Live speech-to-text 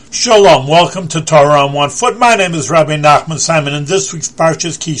Shalom, welcome to Torah on One Foot. My name is Rabbi Nachman Simon. In this week's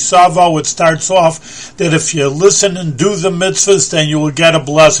Parshas Ki Savo, it starts off that if you listen and do the mitzvahs, then you will get a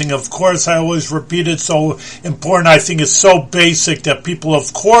blessing. Of course, I always repeat it's so important. I think it's so basic that people,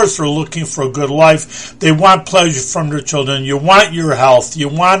 of course, are looking for a good life. They want pleasure from their children. You want your health. You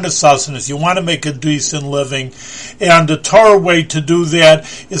want the sustenance. You want to make a decent living. And the Torah way to do that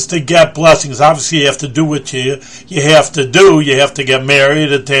is to get blessings. Obviously, you have to do what you have to do. You have to get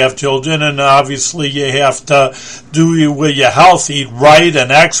married and to have children, and obviously you have to do with your health, eat right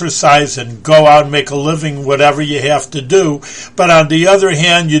and exercise and go out and make a living, whatever you have to do. But on the other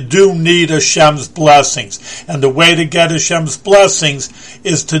hand, you do need Hashem's blessings. And the way to get Hashem's blessings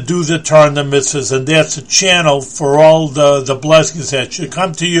is to do the Torah and the mitzvahs, and that's a channel for all the blessings that should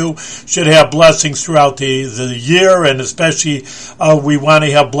come to you, should have blessings throughout the year, and especially we want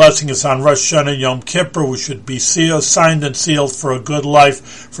to have blessings on Rosh Hashanah, Yom Kippur. We should be signed and sealed for a good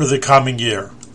life for the coming year.